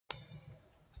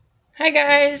Hi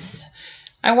guys!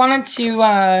 I wanted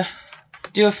to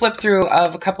do a flip through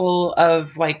of a couple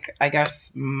of, like, I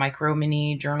guess, micro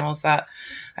mini journals that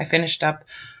I finished up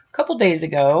a couple days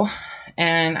ago.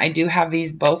 And I do have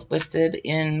these both listed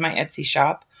in my Etsy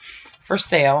shop for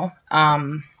sale.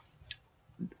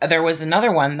 There was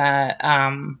another one that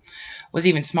was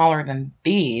even smaller than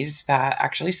these that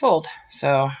actually sold. So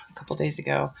a couple days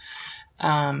ago.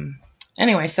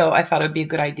 Anyway, so I thought it would be a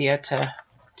good idea to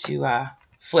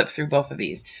flip through both of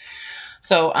these.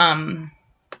 So,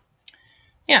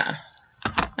 yeah.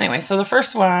 Anyway, so the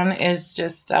first one is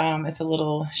just, it's a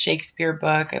little Shakespeare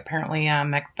book. Apparently,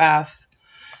 Macbeth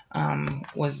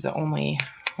was the only,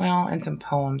 well, and some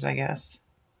poems, I guess.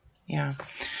 Yeah.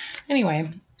 Anyway,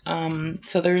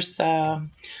 so there's a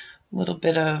little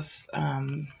bit of,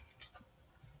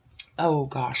 oh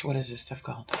gosh, what is this stuff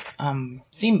called?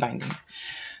 Seam binding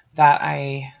that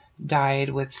I dyed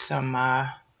with some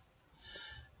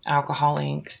alcohol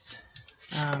inks.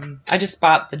 I just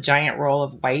bought the giant roll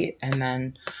of white and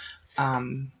then,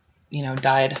 you know,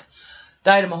 dyed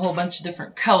them a whole bunch of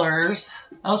different colors.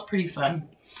 That was pretty fun.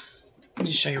 Let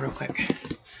me just show you real quick.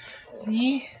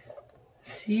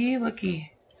 See,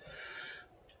 looky,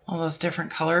 all those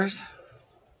different colors.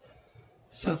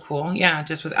 So cool. Yeah,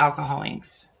 just with alcohol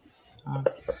inks. So,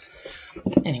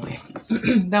 anyway,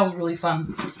 that was really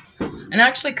fun. And I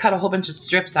actually cut a whole bunch of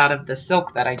strips out of the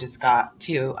silk that I just got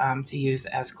too, to use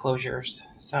as closures.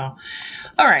 So,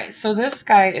 all right, so this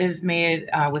guy is made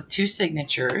with 2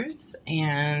 signatures,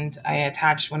 and I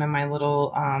attached one of my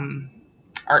little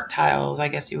art tiles, I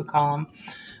guess you would call them,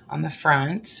 on the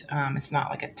front. It's not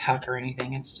like a tuck or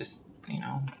anything. It's just, you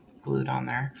know, glued on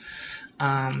there.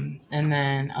 And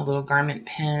then a little garment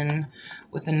pin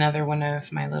with another one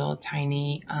of my little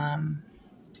tiny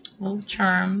little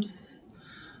charms.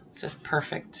 It says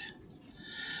perfect.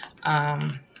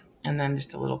 And then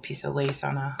just a little piece of lace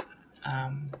on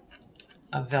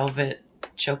a velvet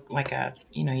choke, like a,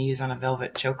 you know, you use on a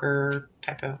velvet choker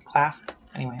type of clasp.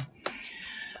 Anyway,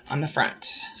 on the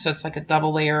front. So it's like a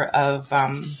double layer of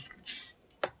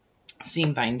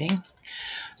seam binding.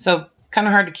 So kind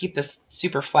of hard to keep this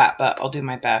super flat, but I'll do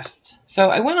my best. So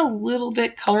I went a little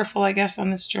bit colorful, I guess, on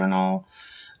this journal.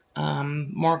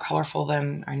 More colorful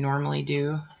than I normally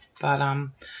do. But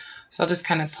so I'll just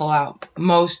kind of pull out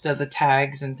most of the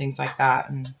tags and things like that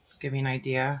and give you an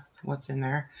idea what's in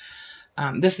there.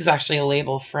 This is actually a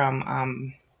label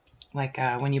from like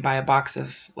when you buy a box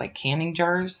of like canning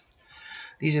jars.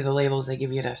 These are the labels they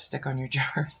give you to stick on your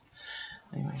jars.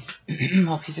 Anyway, a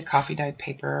little piece of coffee dyed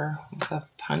paper with a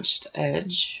punched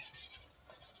edge.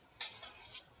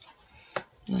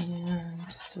 And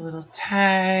just a little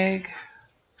tag.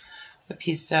 A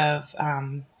piece of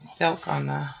silk on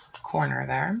the corner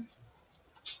there.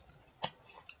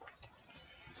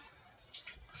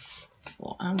 This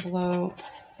little envelope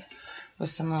with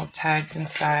some little tags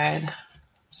inside.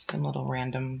 Just some little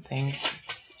random things.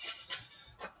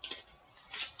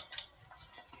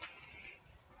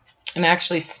 And I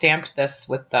actually stamped this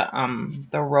with the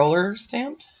roller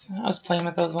stamps. I was playing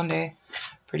with those one day.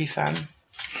 Pretty fun.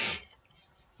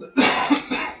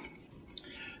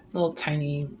 Little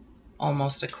tiny,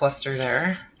 almost a cluster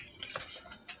there.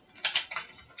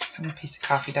 And a piece of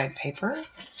coffee dyed paper.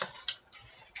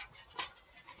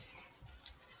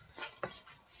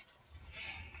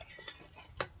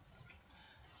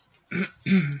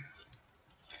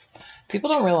 People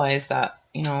don't realize that,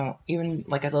 you know, even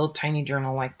like a little tiny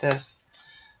journal like this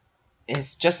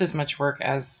is just as much work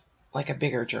as like a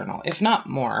bigger journal, if not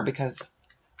more, because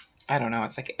I don't know,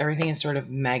 it's like everything is sort of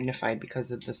magnified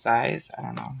because of the size. I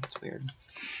don't know, it's weird.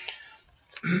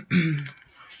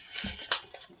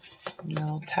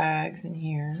 Little tags in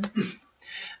here.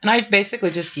 And I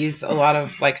basically just use a lot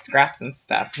of like scraps and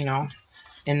stuff, you know,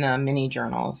 in the mini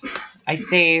journals. I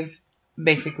save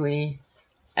basically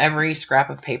every scrap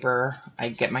of paper I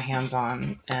get my hands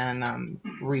on and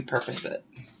repurpose it.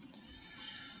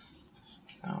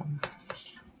 So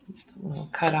just a little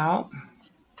cutout.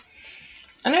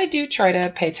 And I do try to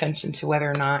pay attention to whether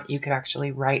or not you could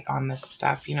actually write on this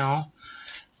stuff, you know.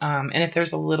 And if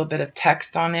there's a little bit of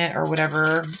text on it or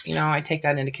whatever, you know, I take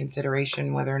that into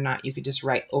consideration, whether or not you could just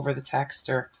write over the text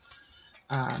or,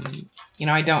 you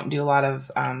know, I don't do a lot of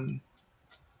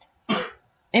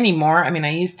anymore. I mean,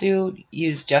 I used to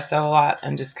use gesso a lot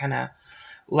and just kind of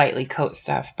lightly coat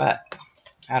stuff, but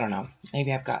I don't know.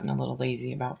 Maybe I've gotten a little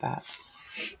lazy about that.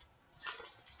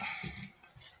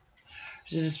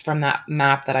 This is from that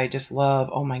map that I just love.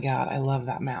 Oh my God, I love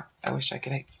that map. I wish I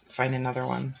could find another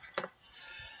one.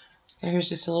 So here's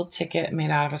just a little ticket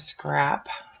made out of a scrap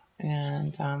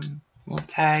and a little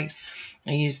tag.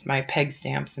 I used my peg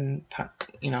stamps and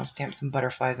you know, stamp some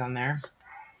butterflies on there.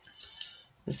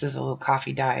 This is a little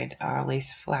coffee dyed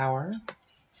lace flower.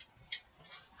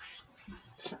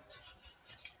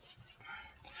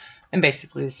 And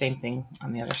basically the same thing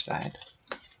on the other side.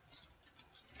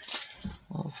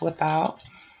 We'll flip out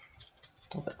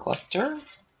a little bit cluster.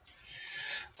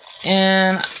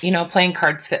 And, you know, playing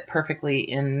cards fit perfectly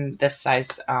in this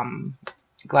size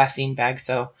glassine bag.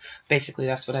 So basically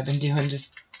that's what I've been doing,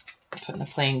 just putting a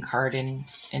playing card in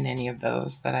any of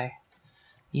those that I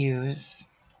use.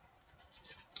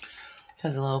 It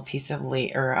has a little piece of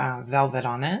velvet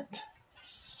on it.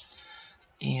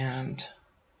 And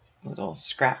a little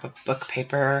scrap of book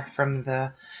paper from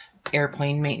the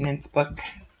airplane maintenance book.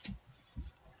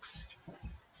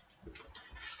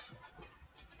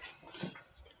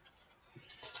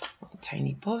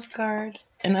 Tiny postcard.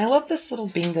 And I love this little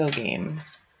bingo game.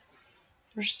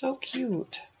 They're so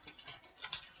cute.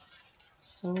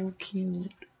 So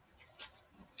cute.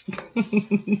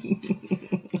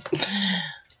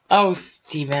 Oh,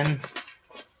 Steven.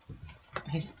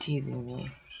 He's teasing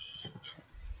me.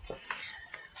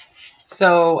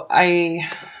 So I,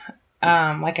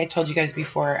 like I told you guys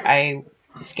before, I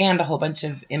scanned a whole bunch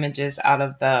of images out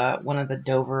of one of the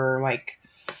Dover, like,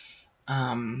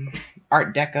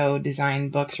 Art Deco design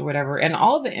books or whatever, and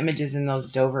all the images in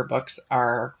those Dover books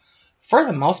are, for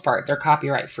the most part, they're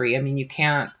copyright free. I mean, you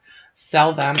can't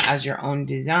sell them as your own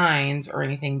designs or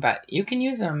anything, but you can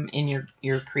use them in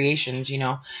your creations, you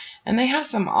know, and they have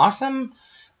some awesome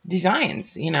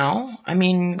designs, you know. I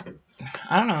mean,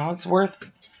 I don't know, it's worth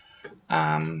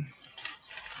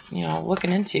you know,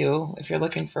 looking into if you're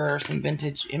looking for some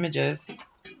vintage images.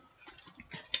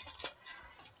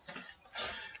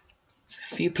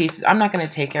 A few pieces. I'm not going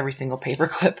to take every single paper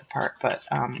clip apart, but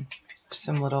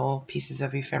some little pieces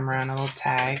of ephemera and a little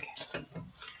tag.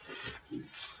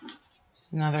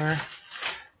 Just another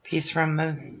piece from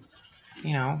the,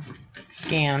 you know,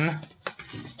 scan.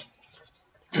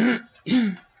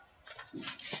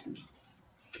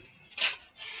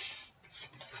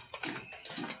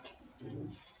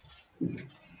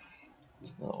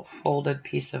 It's a little folded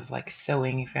piece of like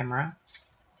sewing ephemera.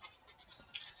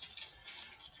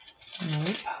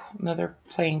 Nope. Another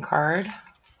playing card.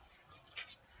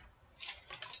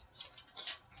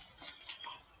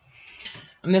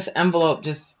 And this envelope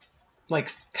just like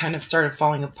kind of started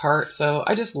falling apart, so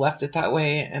I just left it that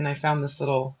way, and I found this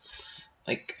little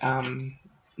like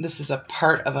this is a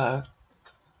part of a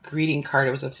greeting card.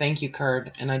 It was a thank you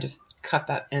card, and I just cut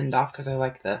that end off because I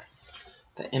like the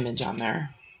image on there.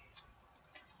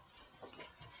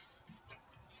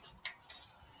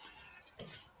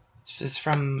 This is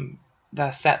from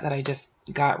the set that I just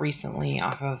got recently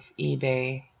off of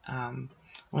eBay, one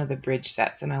of the bridge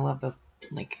sets, and I love those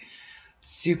like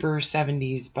super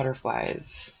 70s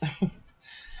butterflies.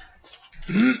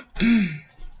 A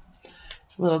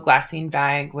little glassine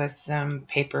bag with some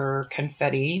paper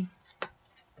confetti.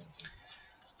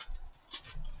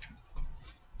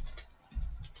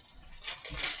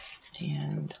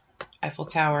 And Eiffel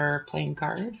Tower playing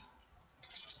card.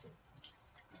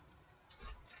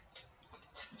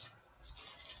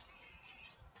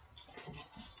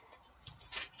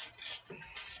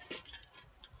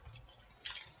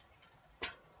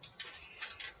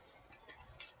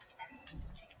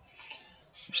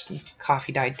 There's some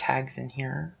coffee dyed tags in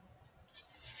here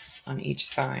on each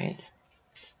side.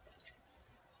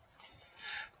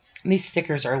 And these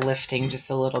stickers are lifting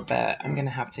just a little bit. I'm going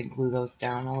to have to glue those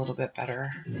down a little bit better.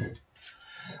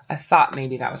 I thought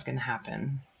maybe that was going to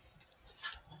happen.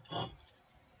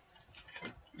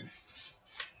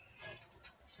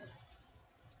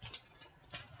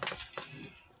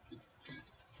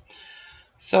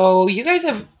 So you guys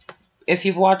have, if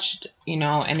you've watched, you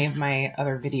know, any of my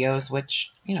other videos,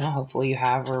 which, you know, hopefully you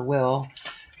have or will,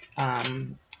 I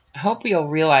hope you'll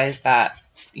realize that,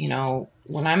 you know,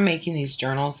 when I'm making these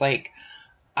journals, like,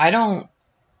 I don't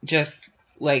just,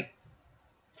 like,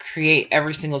 create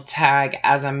every single tag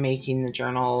as I'm making the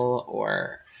journal,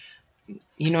 or,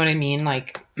 you know what I mean?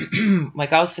 Like,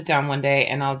 like I'll sit down one day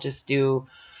and I'll just do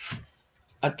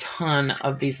a ton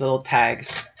of these little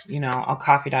tags. You know, I'll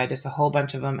coffee dye just a whole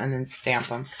bunch of them and then stamp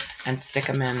them and stick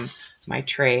them in my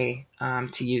tray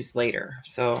to use later.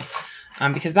 So,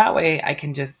 because that way I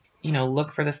can just, you know,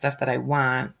 look for the stuff that I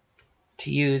want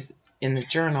to use in the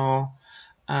journal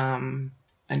and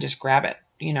just grab it.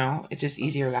 You know, it's just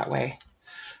easier that way.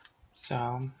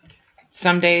 So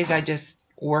some days I just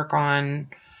work on,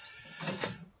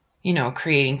 you know,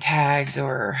 creating tags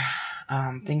or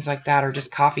things like that, or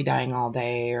just coffee dyeing all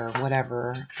day or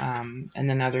whatever. And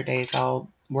then other days I'll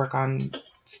work on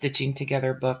stitching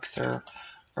together books or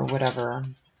whatever.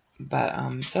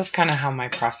 But so that's kind of how my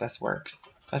process works.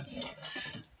 That's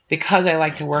because I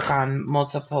like to work on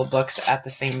multiple books at the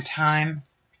same time.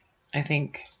 I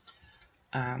think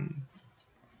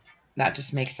that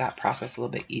just makes that process a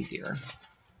little bit easier.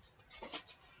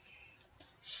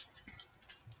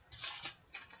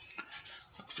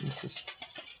 This is,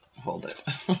 hold it.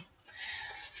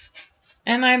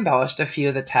 And I embellished a few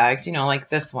of the tags, you know, like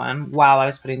this one. While I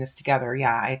was putting this together,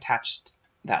 yeah, I attached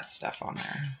that stuff on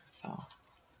there. So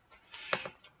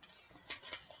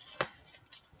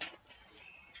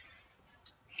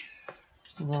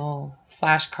a little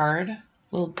flashcard,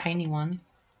 little tiny one.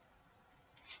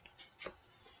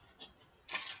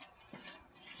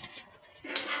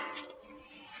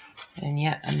 And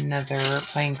yet another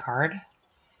playing card.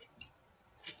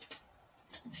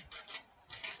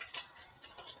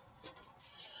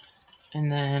 And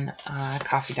then a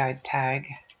coffee dyed tag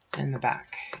in the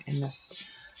back. And this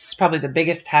is probably the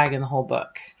biggest tag in the whole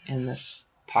book in this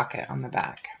pocket on the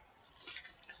back.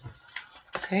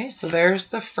 Okay, so there's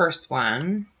the first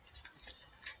one.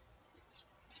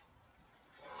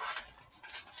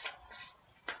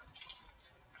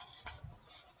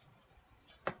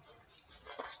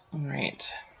 All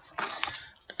right.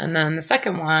 And then the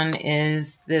second one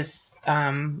is this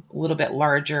little bit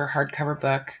larger hardcover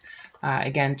book.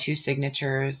 Again, 2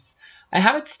 signatures. I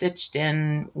have it stitched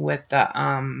in with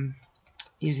the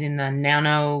using the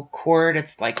nano cord.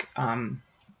 It's like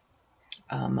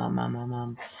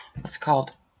it's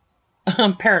called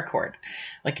paracord,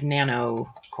 like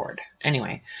nano cord.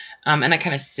 Anyway, and I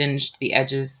kind of singed the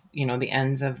edges, you know, the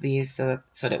ends of these so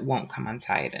that it won't come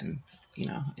untied, and you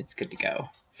know, it's good to go.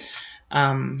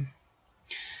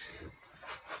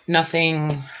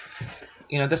 Nothing,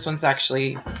 you know, this one's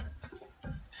actually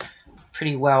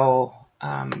pretty well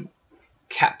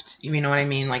kept, you know what I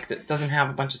mean? Like, it doesn't have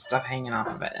a bunch of stuff hanging off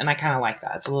of it, and I kind of like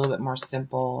that. It's a little bit more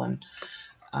simple, and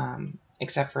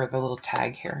except for the little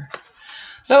tag here.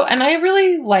 So, and I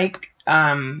really like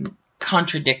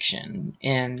contradiction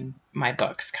in my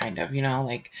books, kind of, you know,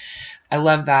 like I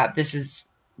love that this is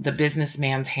the Business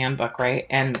Mans Handbook, right?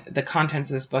 And the contents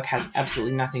of this book has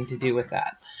absolutely nothing to do with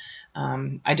that.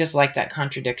 I just like that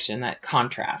contradiction, that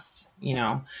contrast, you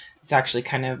know. It's actually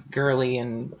kind of girly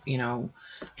and, you know,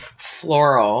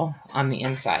 floral on the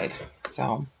inside.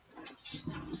 So,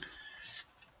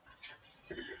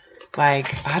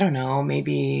 like, I don't know,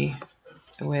 maybe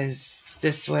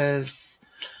this was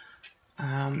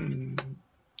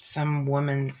some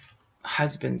woman's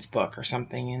husband's book or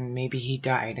something, and maybe he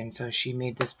died, and so she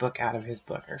made this book out of his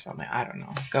book or something. I don't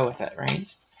know. Go with it, right?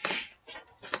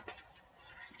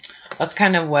 That's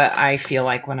kind of what I feel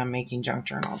like when I'm making junk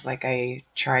journals. Like, I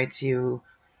try to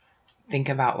think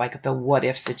about like the what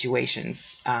if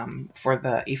situations for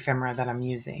the ephemera that I'm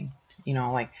using. You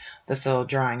know, like this little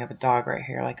drawing of a dog right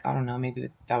here. Like, I don't know, maybe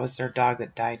that was their dog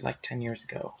that died like 10 years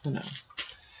ago. Who knows?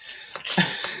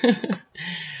 I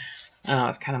know,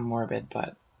 it's kind of morbid,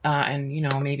 but and you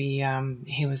know, maybe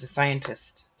he was a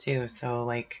scientist too. So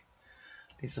like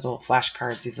these little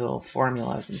flashcards, these little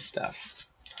formulas and stuff.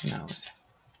 Who knows?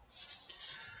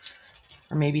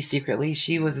 Or maybe secretly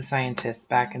she was a scientist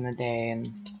back in the day,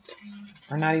 and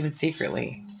or not even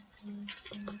secretly.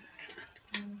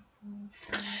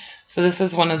 So this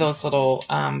is one of those little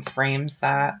frames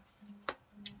that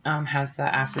has the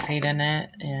acetate in it,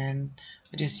 and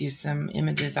I just used some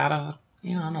images out of,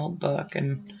 you know, an old book,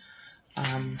 and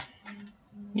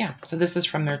yeah. So this is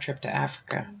from their trip to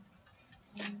Africa.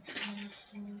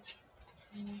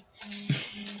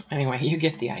 Anyway, you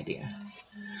get the idea.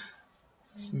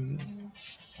 Some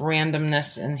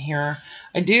randomness in here.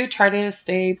 I do try to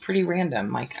stay pretty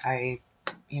random. Like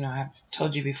you know, I've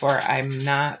told you before, I'm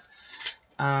not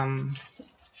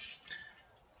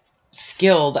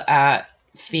skilled at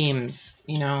themes,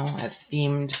 you know, at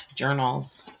themed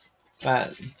journals,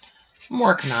 but I'm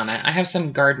working on it. I have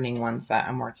some gardening ones that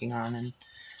I'm working on, and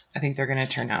I think they're going to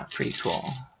turn out pretty cool.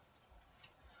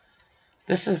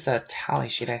 This is a tally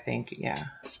sheet, I think. Yeah.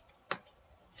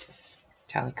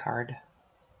 Tally card.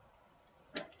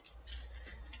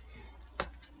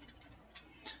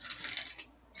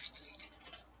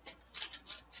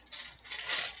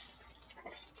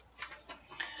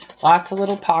 Lots of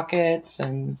little pockets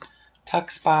and tuck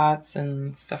spots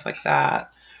and stuff like that.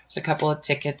 There's a couple of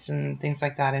tickets and things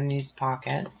like that in these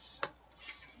pockets.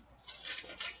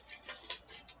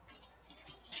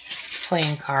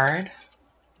 Playing card.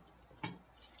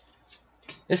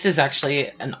 This is actually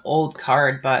an old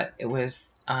card, but it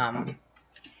was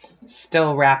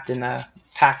still wrapped in the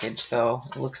package, so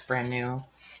it looks brand new.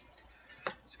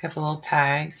 Just a couple little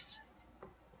tags.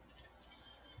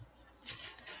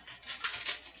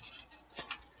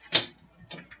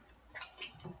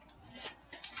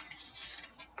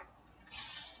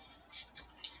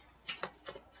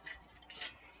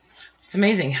 It's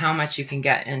amazing how much you can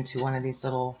get into one of these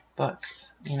little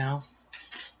books, you know.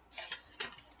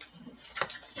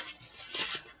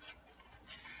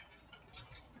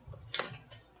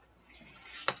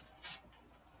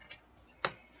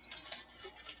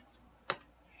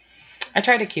 I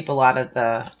try to keep a lot of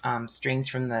the strings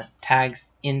from the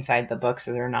tags inside the book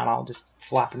so they're not all just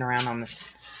flopping around on the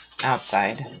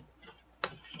outside.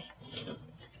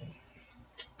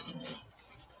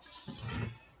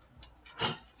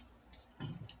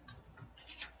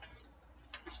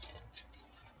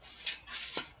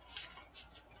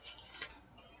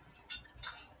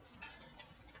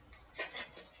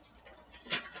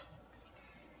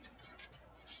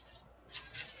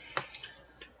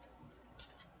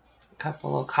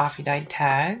 Couple of coffee dyed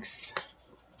tags.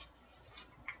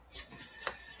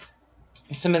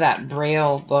 Some of that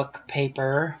Braille book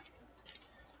paper.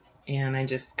 And I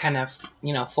just kind of,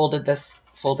 you know, folded this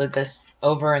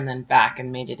over and then back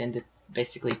and made it into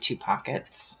basically 2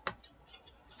 pockets.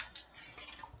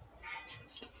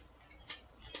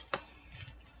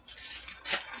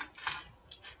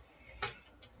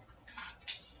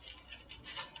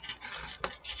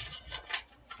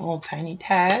 Little tiny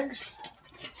tags.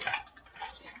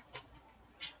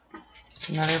 It's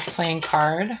another playing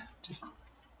card, just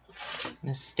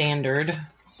a standard.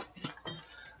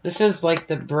 This is like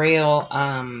the Braille,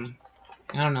 I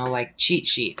don't know, like cheat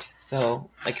sheet. So,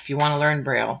 like if you want to learn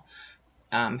Braille,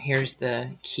 here's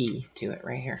the key to it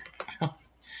right here.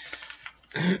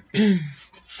 It's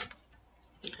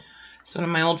one of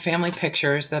my old family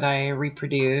pictures that I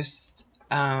reproduced.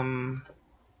 Yeah,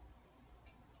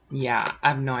 I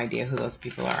have no idea who those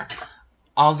people are.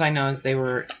 All I know is they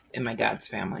were in my dad's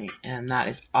family, and that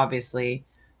is obviously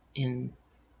in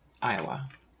Iowa.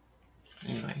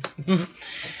 Anyway.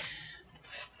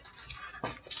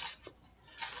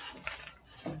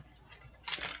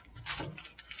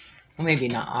 Well, maybe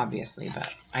not obviously,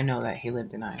 but I know that he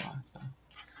lived in Iowa. So.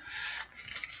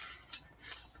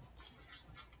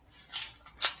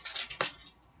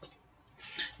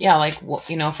 Yeah, like,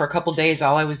 you know, for a couple days,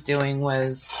 all I was doing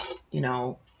was, you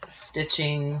know,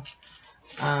 stitching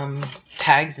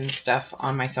tags and stuff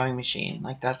on my sewing machine.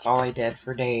 Like, that's all I did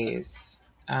for days.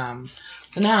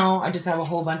 So now I just have a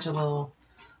whole bunch of little,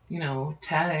 you know,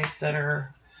 tags that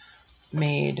are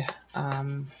made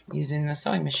using the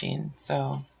sewing machine.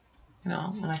 So, you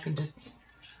know, and I can just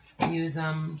use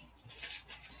them,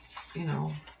 you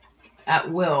know,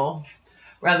 at will,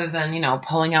 rather than, you know,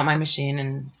 pulling out my machine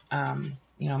and,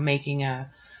 you know, making a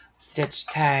stitch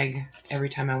tag every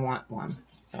time I want one.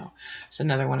 So it's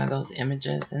another one of those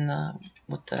images in the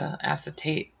with the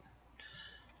acetate.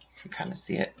 You can kind of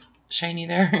see it shiny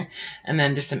there. And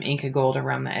then just some Inca gold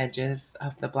around the edges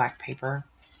of the black paper.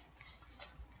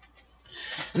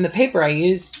 And the paper I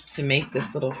used to make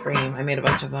this little frame, I made a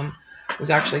bunch of them, was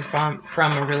actually from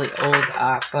a really old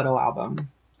photo album.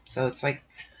 So it's like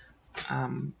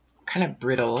kind of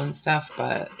brittle and stuff,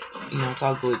 but you know, it's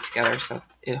all glued together, so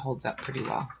it holds up pretty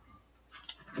well.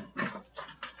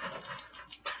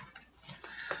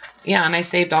 Yeah, and I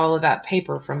saved all of that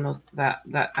paper from those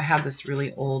that I have this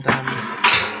really old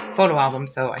photo album,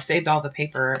 so I saved all the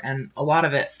paper, and a lot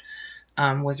of it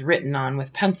was written on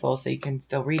with pencil, so you can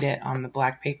still read it on the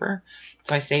black paper.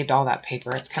 So I saved all that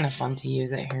paper. It's kind of fun to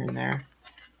use it here and there.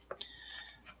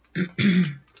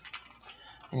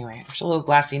 Anyway, there's a little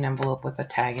glassine envelope with a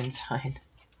tag inside.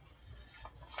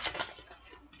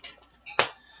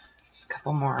 There's a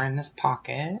couple more in this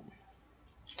pocket.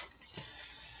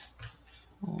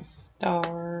 A little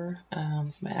star,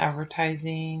 some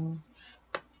advertising.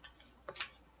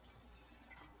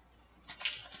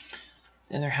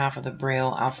 The other half of the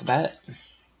Braille alphabet.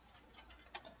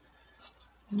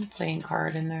 And a playing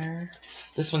card in there.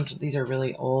 These are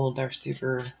really old. They're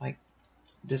super like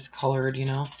discolored, you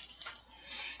know.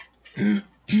 The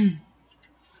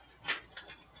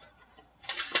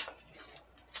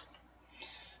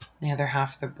other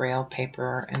half of the Braille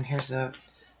paper, and here's a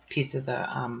piece of the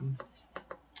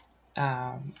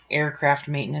aircraft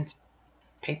maintenance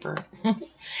paper.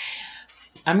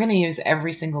 I'm going to use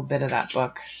every single bit of that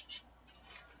book.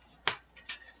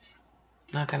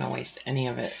 Not going to waste any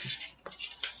of it.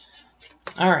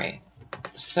 All right,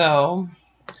 so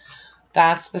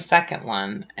that's the second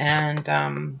one, and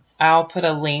I'll put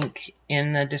a link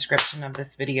in the description of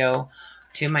this video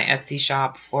to my Etsy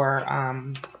shop for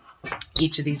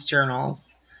each of these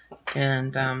journals,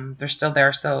 and they're still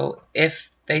there. So if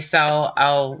they sell,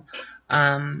 I'll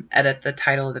edit the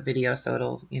title of the video so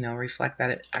it'll, you know, reflect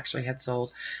that it actually had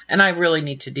sold. And I really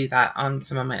need to do that on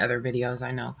some of my other videos.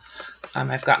 I know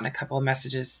I've gotten a couple of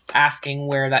messages asking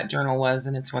where that journal was,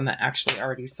 and it's one that actually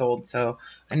already sold. So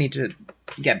I need to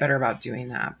get better about doing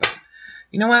that. But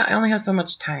you know what? I only have so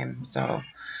much time. So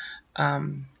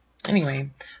anyway,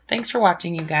 thanks for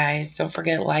watching, you guys. Don't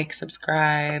forget, like,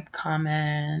 subscribe,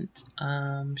 comment,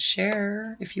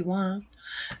 share if you want.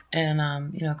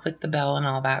 And, you know, click the bell and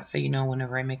all that so you know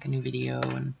whenever I make a new video.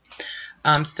 And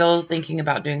I'm still thinking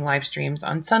about doing live streams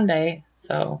on Sunday.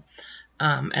 So,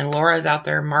 and Laura's out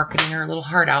there marketing her little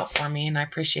heart out for me, and I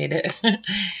appreciate it.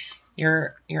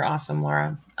 You're awesome,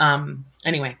 Laura.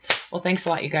 Anyway, well, thanks a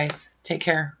lot, you guys. Take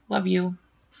care. Love you.